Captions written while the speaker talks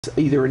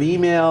either an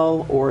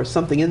email or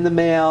something in the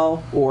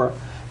mail, or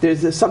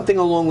there's something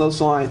along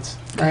those lines,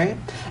 right?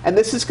 And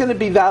this is going to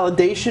be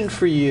validation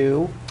for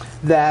you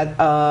that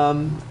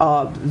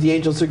the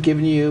angels are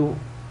giving you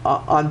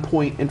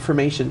on-point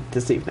information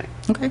this evening.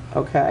 Okay.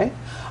 Okay.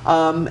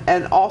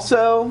 And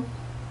also,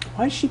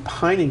 why is she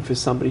pining for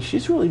somebody?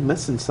 She's really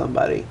missing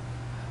somebody.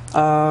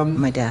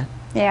 My dad.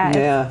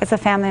 Yeah, it's a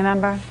family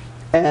member.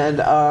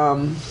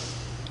 And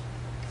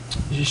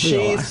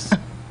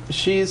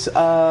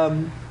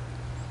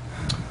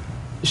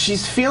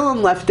she's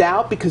feeling left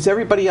out because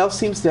everybody else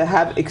seems to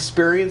have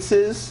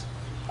experiences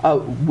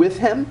with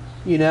him,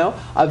 you know,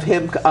 of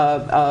him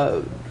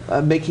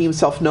making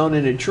himself known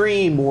in a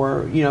dream,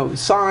 or, you know,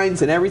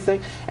 signs and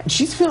everything. And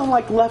she's feeling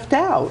like left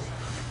out.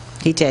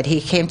 He did. He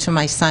came to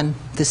my son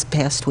this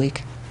past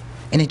week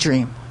in a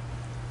dream.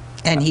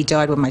 And he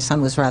died when my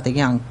son was rather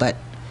young, but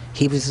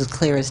he was as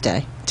clear as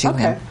day to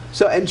him.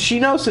 So, and she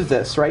knows of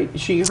this, right?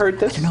 She heard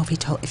this? I don't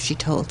know if she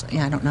told.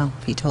 Yeah, I don't know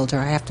if he told her.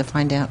 I have to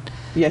find out.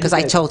 Yeah, because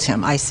I told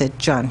him. I said,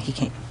 John,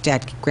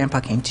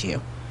 Grandpa came to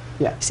you.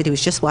 Yeah. He said he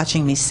was just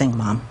watching me sing,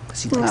 Mom,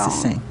 because he likes to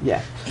sing.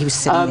 Yeah. He was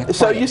sitting there quiet.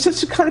 So your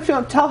sister kind of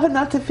feeling, tell her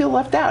not to feel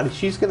left out.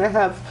 She's going to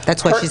have...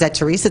 That's why she's at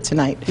Teresa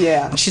tonight.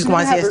 Yeah. She's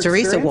going to ask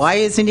Teresa, why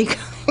isn't he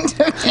coming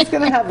to me? She's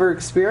going to have her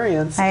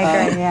experience. I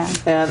agree, yeah.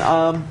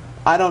 And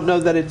I don't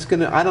know that it's going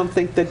to... I don't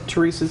think that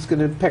Teresa's going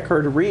to pick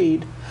her to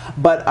read,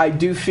 but I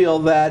do feel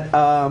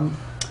that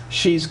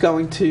she's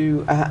going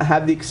to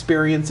have the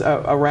experience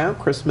around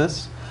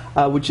Christmas,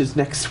 which is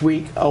next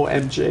week.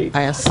 OMG.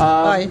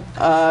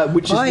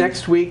 Which is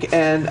next week,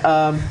 and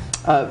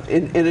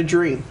in a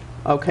dream.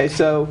 Okay,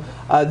 so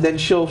then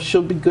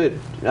she'll be good.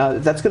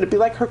 That's going to be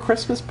like her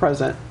Christmas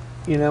present,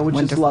 you know, which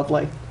is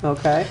lovely.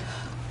 Okay.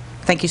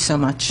 Thank you so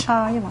much.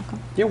 Oh, you're welcome.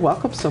 You're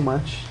welcome so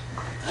much.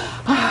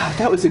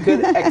 That was a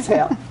good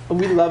exhale.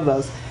 We love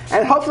those.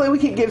 And hopefully we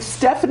can give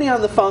Stephanie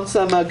on the phone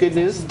some good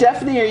news.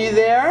 Stephanie, are you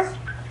there?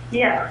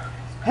 Yes.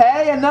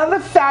 Hey, another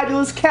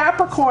fabulous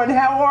Capricorn.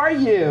 How are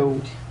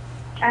you?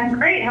 I'm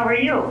great. How are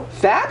you?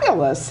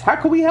 Fabulous. How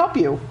can we help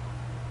you?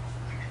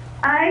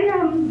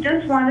 I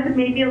just wanted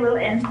maybe a little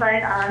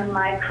insight on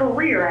my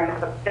career. I'm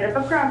at a bit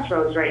of a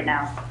crossroads right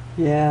now.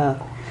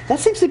 Yeah. That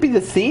seems to be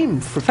the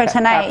theme for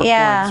tonight,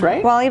 Capricorns,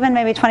 right? Well, even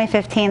maybe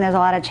 2015, there's a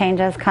lot of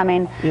changes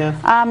coming. Yeah.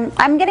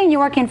 I'm getting you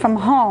working from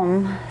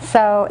home,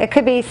 so it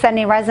could be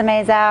sending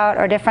resumes out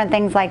or different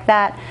things like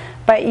that.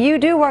 But you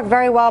do work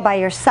very well by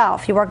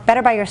yourself. You work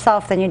better by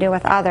yourself than you do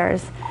with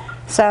others.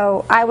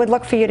 So I would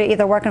look for you to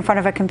either work in front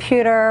of a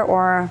computer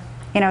or,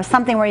 you know,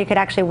 something where you could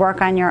actually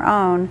work on your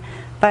own.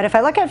 But if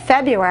I look at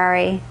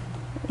February,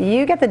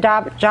 you get the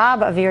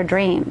job of your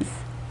dreams.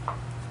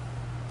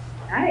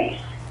 Nice.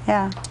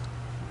 Yeah.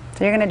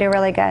 So you're going to do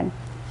really good.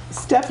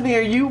 Stephanie,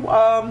 are you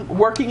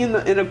working in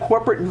a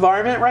corporate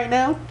environment right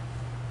now?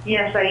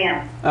 Yes, I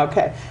am.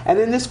 Okay. And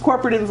in this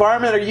corporate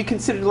environment, are you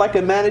considered like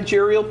a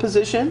managerial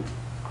position?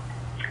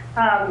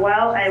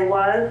 Well, I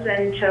was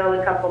until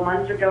a couple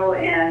months ago,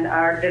 and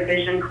our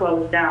division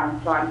closed down.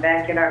 So I'm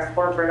back at our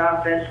corporate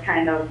office,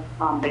 kind of,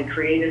 they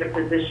created a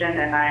position,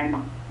 and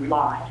I'm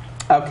lost.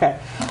 Okay.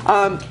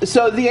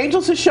 So the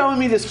angels are showing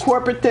me this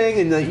corporate thing,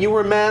 and that you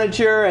were a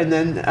manager, and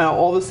then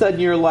all of a sudden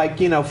you're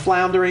like, you know,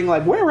 floundering,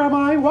 like, where am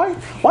I? Why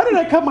did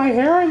I cut my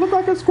hair? I look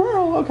like a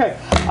squirrel. Okay.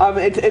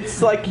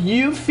 It's like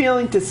you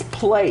feeling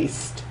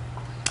displaced.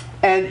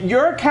 And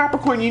you're a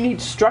Capricorn, you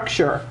need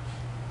structure.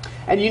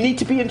 And you need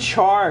to be in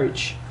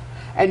charge.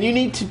 And you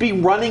need to be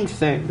running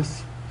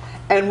things.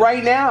 And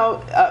right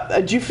now,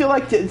 do you feel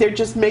like they're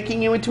just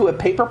making you into a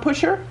paper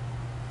pusher?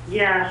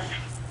 Yes.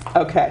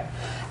 Okay.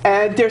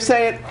 And they're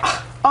saying,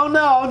 oh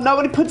no,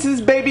 nobody puts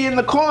his baby in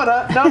the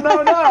corner. No,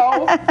 no,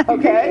 no.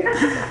 Okay.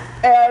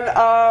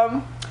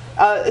 And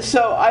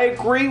so I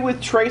agree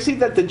with Tracy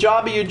that the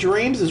job of your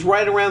dreams is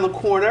right around the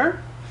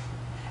corner.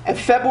 And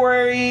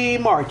February,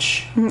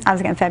 March. I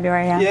was getting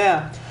February, yeah.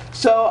 Yeah.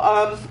 So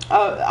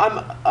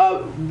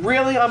I'm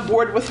really on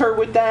board with her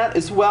with that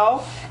as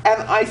well.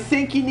 And I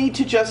think you need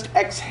to just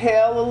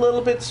exhale a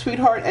little bit,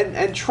 sweetheart,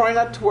 and try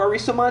not to worry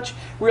so much.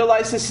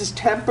 Realize this is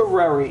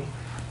temporary.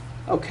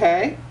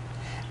 Okay?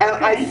 And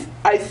okay.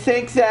 I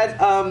think that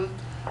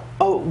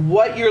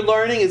what you're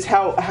learning is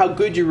how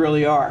good you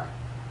really are.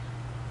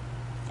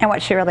 And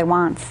what she really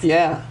wants.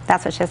 Yeah.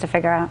 That's what she has to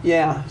figure out.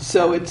 Yeah.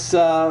 So it's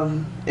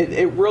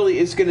it really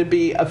is going to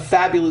be a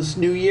fabulous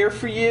new year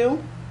for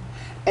you.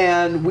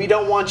 And we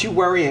don't want you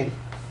worrying.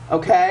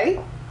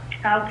 Okay?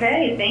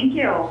 Okay, thank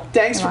you.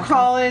 Thanks for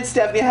calling in,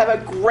 Stephanie. Have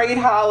a great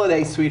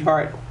holiday,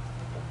 sweetheart.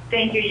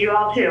 Thank you. You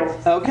all too.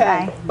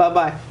 Okay.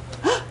 Bye-bye.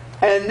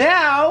 And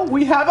now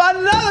we have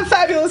another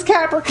fabulous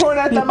Capricorn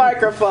at the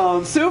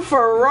microphone. Sue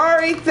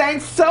Ferrari,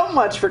 thanks so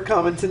much for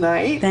coming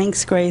tonight.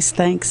 Thanks, Grace.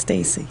 Thanks,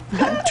 Stacy.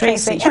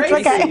 Tracy.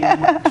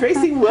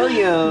 Tracy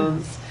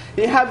Williams.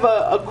 You have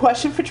a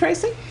question for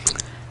Tracy?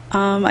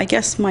 I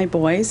guess my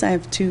boys. I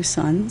have 2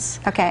 sons.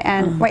 Okay,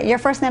 and wait, your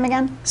first name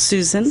again?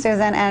 Susan.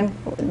 Susan, and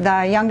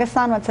the youngest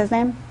son, what's his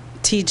name?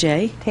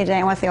 TJ. TJ,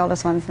 and what's the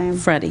oldest one's name?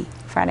 Freddie.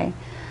 Freddie.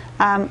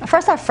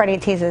 First off, Freddie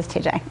teases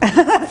TJ.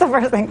 That's the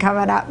first thing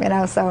coming up, you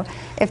know. So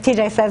if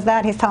TJ says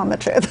that, he's telling the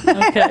truth.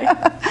 Okay.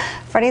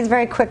 Freddie's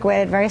very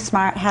quick-witted, very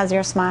smart, has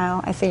your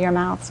smile. I see your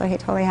mouth, so he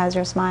totally has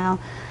your smile.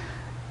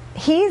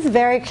 He's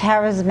very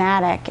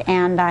charismatic,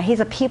 and he's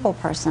a people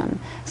person.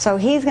 So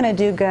he's going to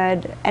do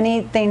good.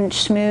 Anything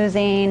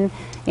schmoozing,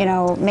 you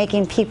know,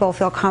 making people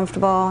feel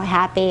comfortable,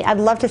 happy. I'd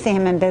love to see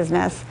him in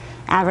business,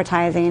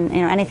 advertising,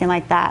 you know, anything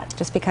like that,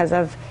 just because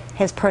of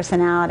his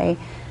personality.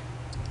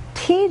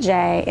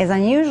 TJ is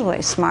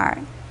unusually smart.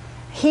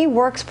 He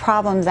works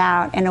problems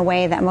out in a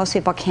way that most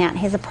people can't.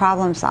 He's a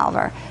problem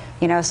solver,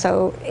 you know,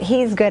 so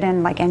he's good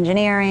in like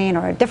engineering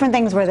or different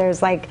things where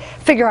there's like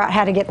figure out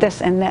how to get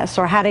this and this,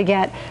 or how to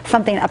get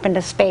something up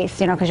into space,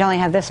 you know, because you only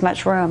have this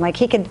much room. Like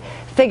he could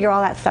figure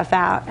all that stuff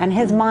out, and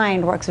his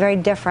mind works very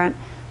different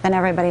than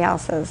everybody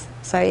else's.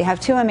 So you have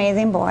two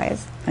amazing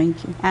boys.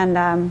 Thank you. And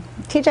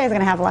TJ is going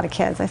to have a lot of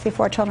kids. I see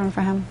 4 children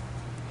for him.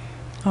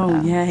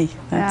 Oh, yay.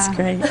 That's yeah.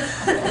 great.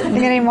 You're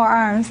going to need more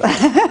arms.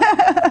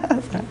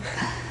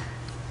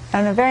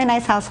 And a very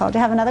nice household. Do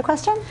you have another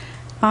question?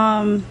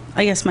 I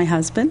guess my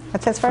husband.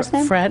 What's his first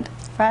name? Fred.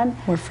 Fred?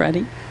 Or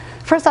Freddie.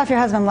 First off, your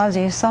husband loves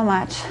you so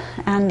much,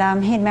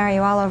 and he'd marry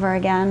you all over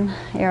again.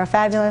 You're a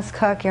fabulous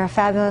cook, you're a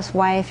fabulous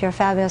wife, you're a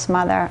fabulous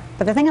mother.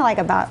 But the thing I like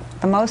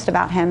the most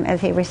about him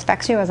is he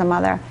respects you as a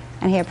mother,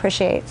 and he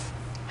appreciates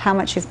how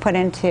much you've put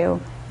into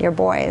your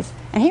boys.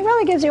 And he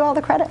really gives you all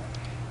the credit.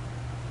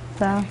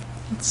 So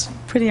It's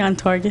pretty on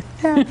target.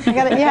 yeah,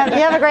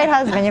 you have a great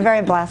husband. You're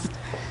very blessed.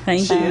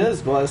 Thank She you.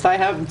 is blessed. I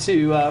happen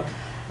to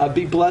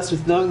be blessed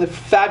with knowing the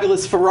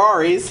fabulous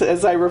Ferraris,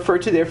 as I refer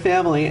to their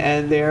family,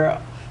 and they're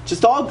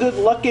just all good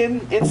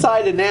looking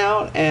inside and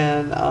out,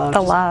 and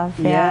The love,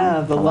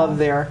 yeah. the love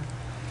there.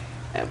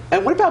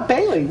 And what about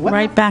Bailey?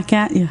 Right back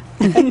at you.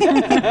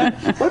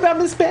 What about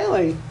Miss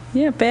Bailey?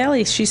 Yeah,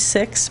 Bailey, she's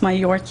 6, my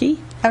Yorkie.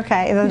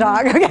 Okay, the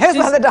dog. Okay, I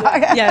saw the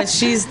dog. Yeah,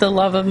 she's the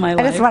love of my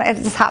life.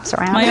 It just hops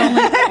around.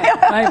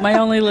 My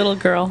only little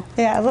girl.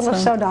 Yeah, a little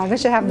show dog. We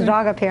should have the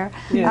dog up here.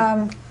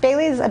 Yeah.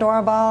 Bailey's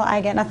adorable.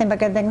 I get nothing but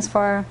good things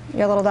for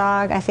your little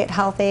dog. I see it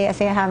healthy. I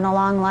see it having a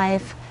long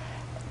life.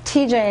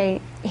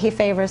 TJ, he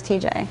favors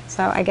TJ.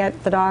 So I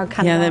get the dog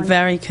kind of. Yeah, they're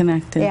very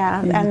connected.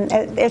 Yeah,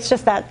 and it's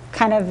just that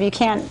kind of, you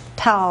can't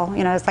tell,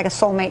 you know, it's like a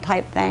soulmate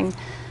type thing.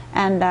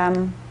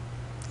 And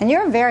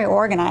you're very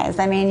organized.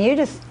 I mean,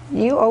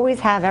 you always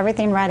have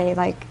everything ready,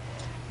 like,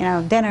 you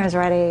know, dinner's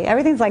ready.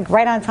 Everything's like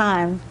right on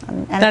time.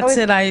 And That's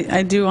it.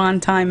 I do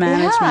on-time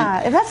management.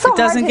 Yeah, that's so it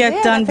doesn't hard to get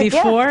do. done That's a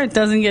before. gift. It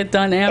doesn't get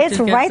done after. It's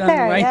it gets right done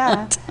there, right yeah.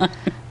 on time.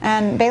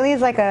 And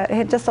Bailey's like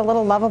just a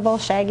little lovable,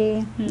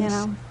 shaggy, you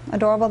know,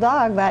 adorable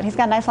dog, but he's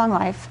got a nice long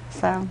life.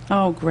 So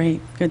Oh,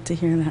 great. Good to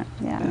hear that.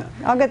 yeah,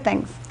 all good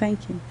things.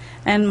 Thank you.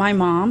 And my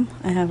mom,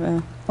 I have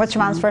a What's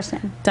your mom's first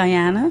name?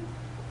 Diana.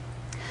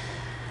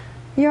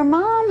 Your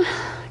mom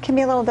can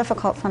be a little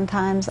difficult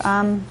sometimes.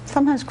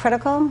 Sometimes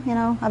critical, you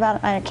know,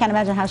 about, I can't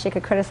imagine how she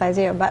could criticize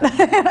you, but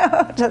you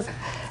know,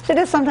 she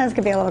just sometimes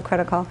could be a little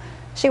critical.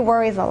 She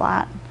worries a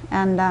lot,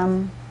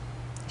 and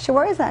she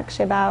worries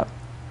actually about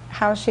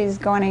how she's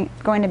going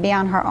to be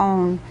on her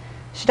own.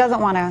 She doesn't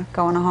want to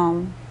go in a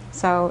home,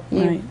 so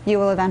you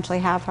will eventually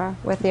have her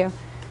with you.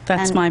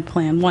 That's And- my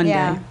plan. One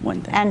yeah. day.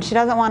 One day. And she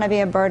doesn't want to be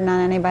a burden on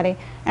anybody,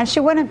 and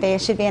she wouldn't be.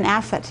 She'd be an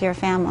asset to your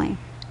family.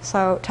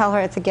 So tell her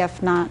it's a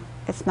gift,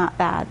 it's not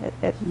bad.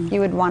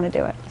 You would want to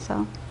do it.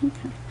 So.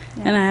 Okay.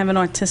 Yeah. And I have an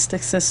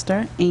autistic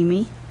sister,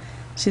 Amy.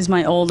 She's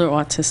my older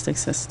autistic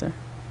sister.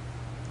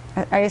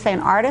 Are you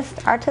saying artist?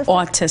 Autistic?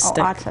 Autistic.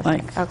 Oh, autistic.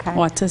 Like okay.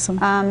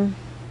 autism.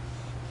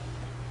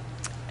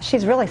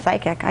 She's really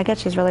psychic. I get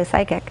she's really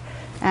psychic.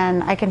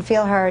 And I can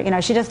feel her, you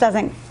know, she just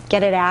doesn't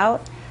get it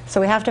out. So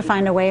we have to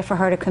find a way for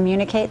her to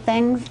communicate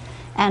things.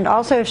 And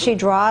also if she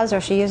draws or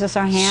she uses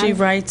her hands. She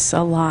writes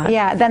a lot.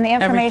 Yeah, then the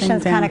information's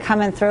Everything kind of down.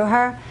 coming through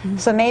her.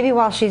 So maybe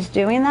while she's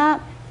doing that,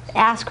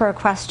 ask her a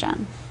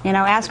question. You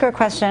know, ask her a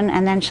question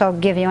and then she'll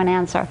give you an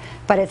answer.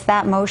 But it's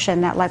that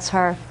motion that lets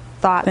her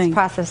thoughts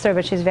process through.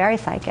 But she's very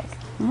psychic.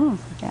 Oh.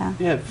 Yeah.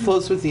 Yeah, it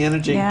flows with the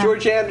energy. Yeah.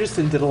 George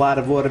Anderson did a lot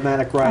of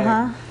automatic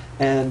writing,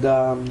 and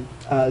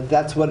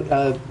that's what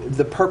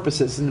the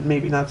purpose is, and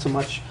maybe not so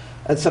much.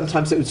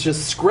 Sometimes it was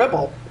just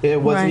scribble.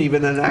 It wasn't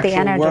even an actual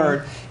energy.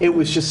 word. It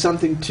was just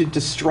something to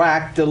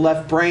distract the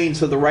left brain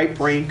so the right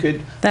brain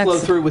could flow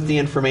through with the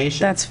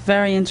information. That's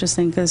very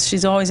interesting because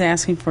she's always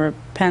asking for a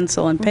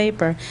pencil and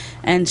paper,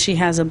 and she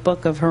has a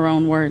book of her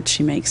own words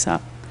she makes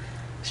up.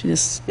 She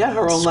just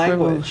her own scribbles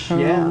language. her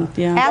own-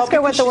 yeah. Ask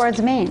her what the because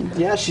words mean.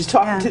 Yeah, she's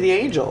talking to the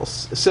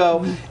angels.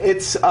 So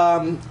it's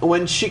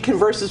when she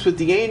converses with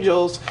the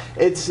angels,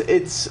 it's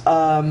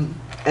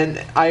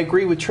and I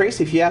agree with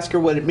Tracy. If you ask her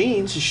what it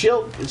means,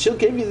 she'll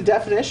give you the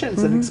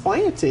definitions and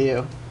explain it to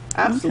you.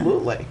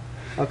 Absolutely.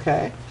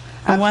 Okay.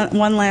 And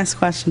one last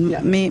question.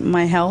 Yeah.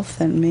 My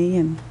health and me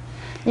and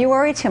You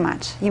worry too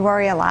much. You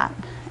worry a lot.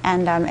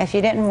 And if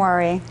you didn't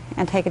worry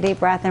and take a deep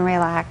breath and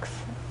relax,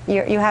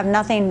 you have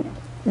nothing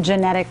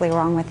genetically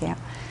wrong with you.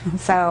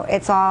 So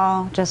it's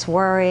all just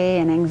worry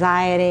and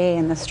anxiety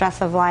and the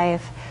stress of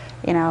life.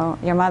 you know,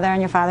 your mother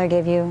and your father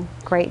gave you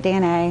great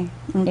DNA.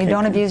 Okay, You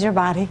don't good. abuse your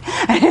body.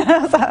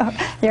 So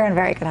you're in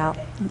very good health.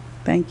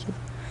 Thank you.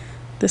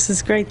 This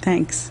is great.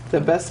 Thanks. The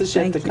best is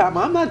yet Thank to you. come.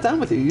 I'm not done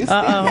with you. You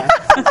stand there.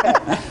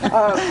 Okay.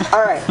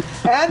 All right.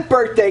 And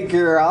birthday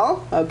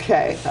girl.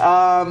 Okay.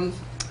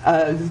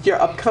 Your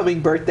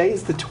upcoming birthday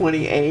is the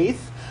 28th.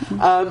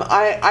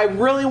 I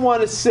really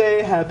want to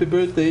say happy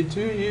birthday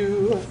to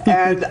you.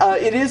 And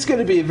it is going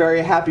to be a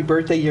very happy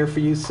birthday year for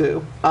you,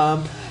 Sue.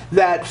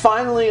 That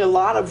finally a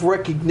lot of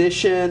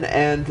recognition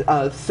and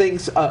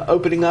things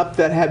opening up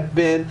that have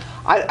been,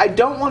 I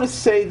don't want to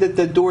say that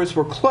the doors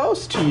were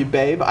closed to you,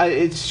 babe.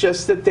 It's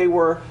just that they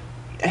were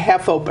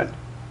half open,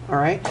 all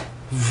right?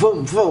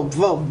 Vroom, vroom,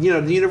 vroom. You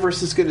know, the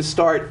universe is going to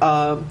start,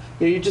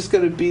 you're just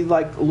going to be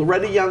like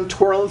Loretta Young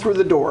twirling through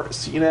the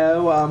doors, you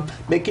know,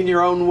 making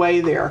your own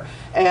way there.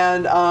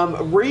 And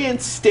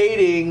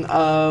reinstating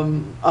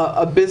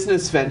a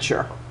business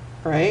venture,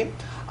 right,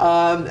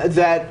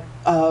 that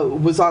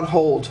was on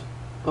hold,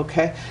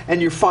 okay?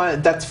 And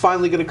that's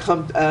finally going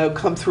to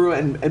come through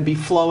and be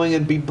flowing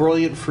and be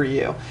brilliant for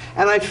you.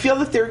 And I feel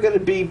that they're going to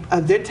be,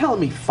 they're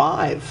telling me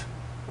 5,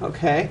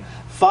 okay?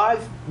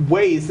 5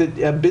 ways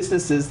that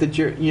businesses that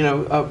you're,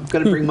 going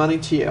to bring money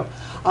to you.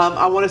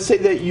 I want to say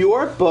that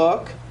your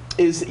book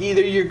is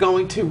either you're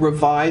going to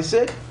revise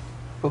it,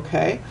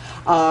 okay,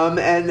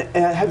 and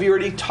have you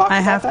already talked about that?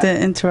 I have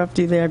to interrupt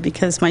you there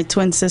because my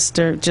twin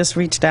sister just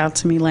reached out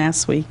to me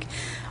last week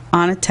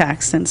on a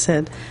text and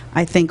said,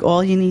 I think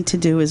all you need to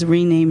do is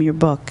rename your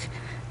book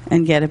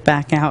and get it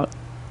back out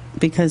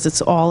because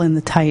it's all in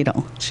the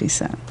title, she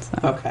said.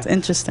 So Okay. It's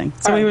interesting.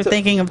 So All we right, were so-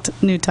 thinking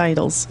of new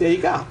titles. There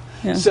you go.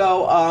 Yeah.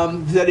 So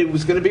that it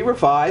was going to be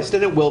revised,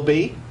 and it will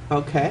be,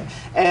 okay.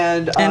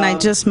 And I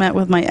just met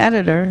with my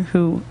editor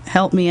who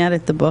helped me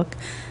edit the book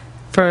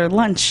for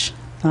lunch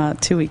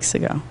 2 weeks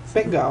ago.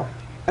 bingo.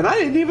 And I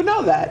didn't even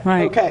know that.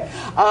 Right. Okay.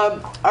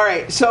 All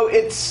right. So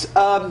it's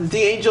the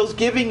angels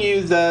giving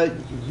you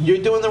you're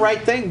doing the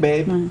right thing,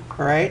 babe. Right.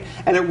 All right.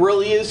 And it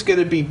really is going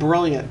to be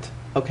brilliant,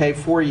 okay,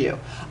 for you.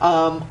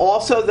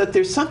 Also, that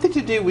there's something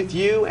to do with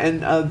you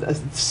and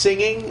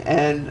singing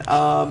and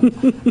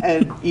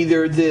and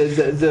either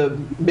the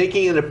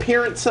making an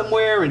appearance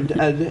somewhere.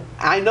 And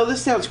I know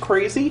this sounds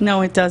crazy.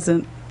 No, it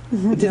doesn't.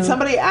 Did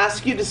somebody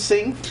ask you to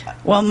sing?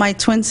 Well, my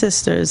twin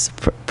sister's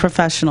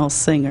professional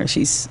singer.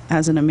 She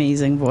has an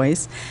amazing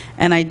voice.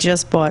 And I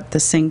just bought the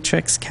Sing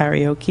Tricks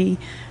karaoke.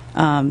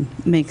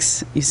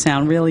 Makes you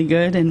sound really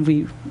good, and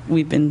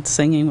we've been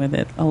singing with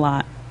it a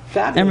lot.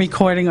 Fabulous. And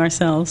recording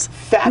ourselves.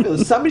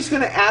 Fabulous. Somebody's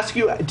going to ask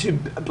you to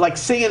like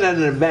sing it at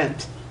an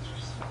event.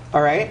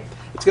 All right?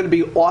 It's going to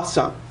be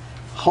awesome.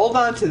 Hold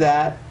on to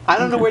that. I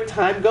don't know where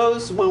time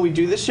goes when we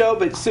do the show,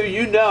 but Sue,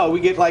 we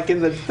get like in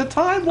the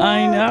time warp.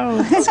 I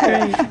know. It's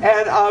great.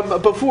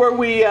 And before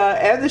we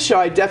end the show,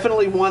 I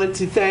definitely wanted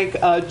to thank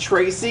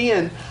Tracy,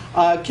 and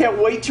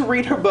can't wait to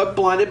read her book,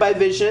 Blinded by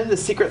Vision, The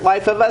Secret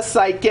Life of a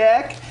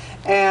Psychic.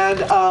 And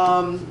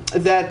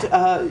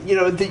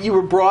that you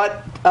were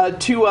brought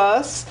to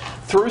us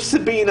through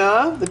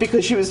Sabina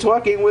because she was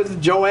talking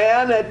with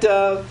Joanne at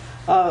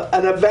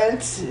an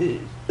event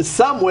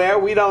somewhere,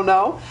 we don't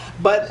know,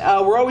 but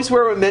we're always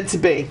where we're meant to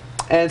be.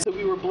 And so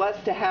we were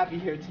blessed to have you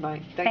here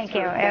tonight. Thank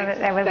you.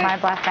 It was my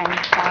blessing.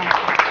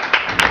 So.